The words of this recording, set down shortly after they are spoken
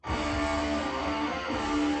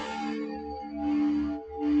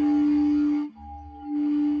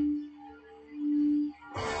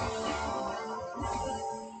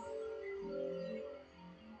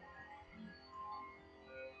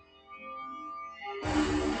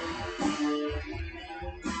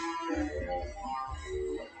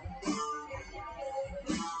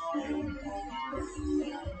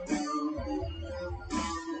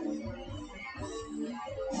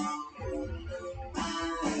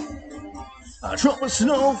Trouble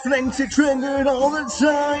snowflakes are triggered all the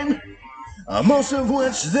time, most of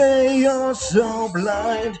which they are so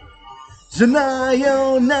blind.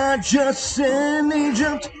 Denial, not just in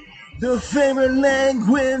Egypt, the favorite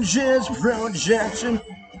language is projection.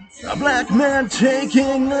 A black man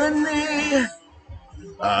taking a knee,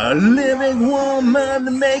 a living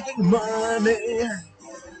woman making money.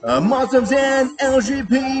 Muslims and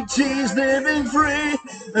LGBTs living free.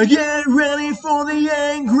 Get ready for the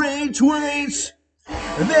angry tweets.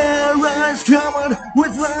 Their eyes covered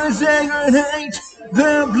with lies, anger, and hate.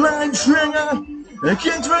 Their blind trigger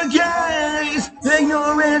kicks for gays.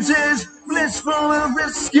 Ignorance is blissful of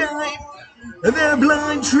escape. Their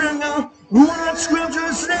blind trigger, what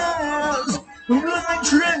scripture says. Blind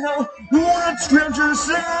trigger, what scripture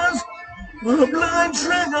says. Blind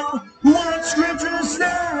trigger, what scripture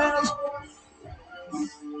says.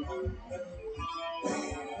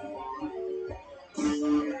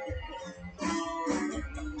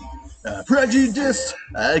 Prejudice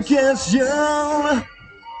against you.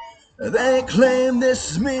 They claim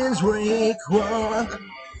this means we're equal,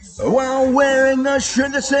 while wearing a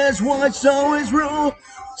shirt that says whites always rule.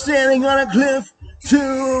 Standing on a cliff to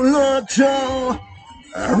look tall.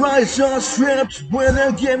 Rights are stripped when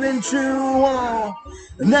they're given to all.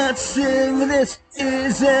 Not saying this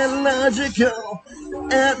is illogical.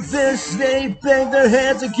 At this, they bang their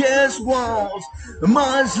heads against walls.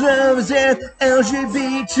 Muslims and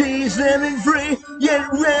LGBTs living free.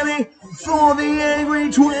 Get ready for the angry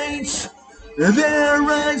tweets. Their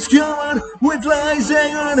eyes covered with lies,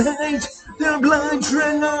 anger, and hate. Their blind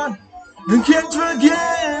trigger kicked for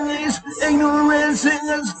gays. Ignorance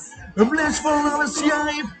is blissful of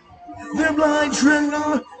escape. Their blind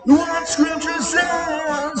trigger, what scripture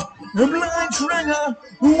says. The blind trigger,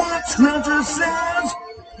 what scripture says.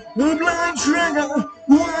 The blind trigger,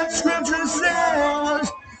 what scripture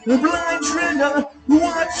says. The blind trigger,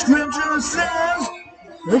 what scripture says.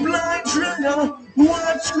 The blind trigger,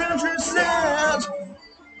 what scripture says.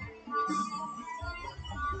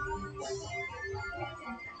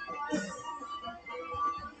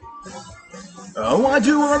 Why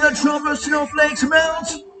do all the Trump snowflakes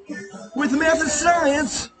melt? With math and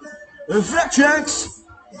science, fact checks,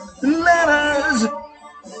 letters,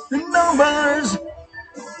 numbers,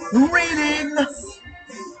 reading,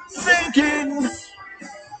 thinking,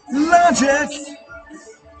 logic,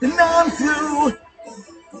 non-flu,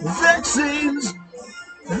 vaccines,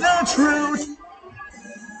 the truth.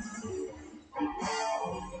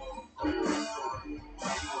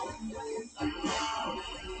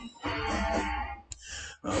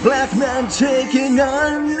 A black man taking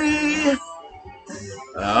a knee,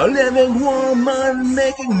 a living woman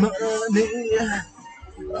making money.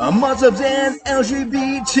 Muslims and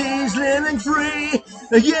LGBTs living free.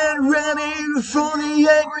 Get ready for the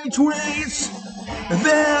angry tweets.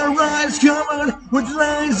 Their eyes covered with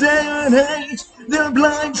lies and hate. Their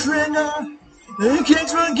blind trigger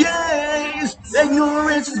kicks for gays.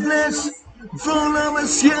 Ignorance is bliss, full of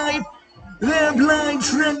escape. Their blind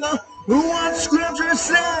trigger, what scripture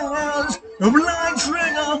says. A blind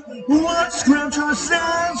trigger, what scripture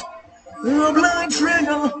says. A blind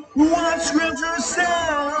trigger, what scripture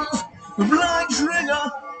says. A blind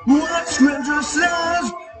trigger, what scripture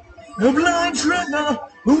says. A blind trigger,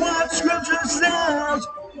 what scripture says.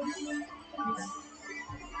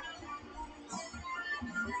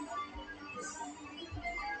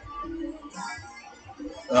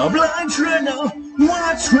 A blind trigger,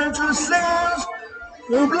 what scripture says.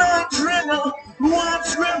 A blind trigger, what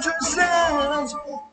scripture says.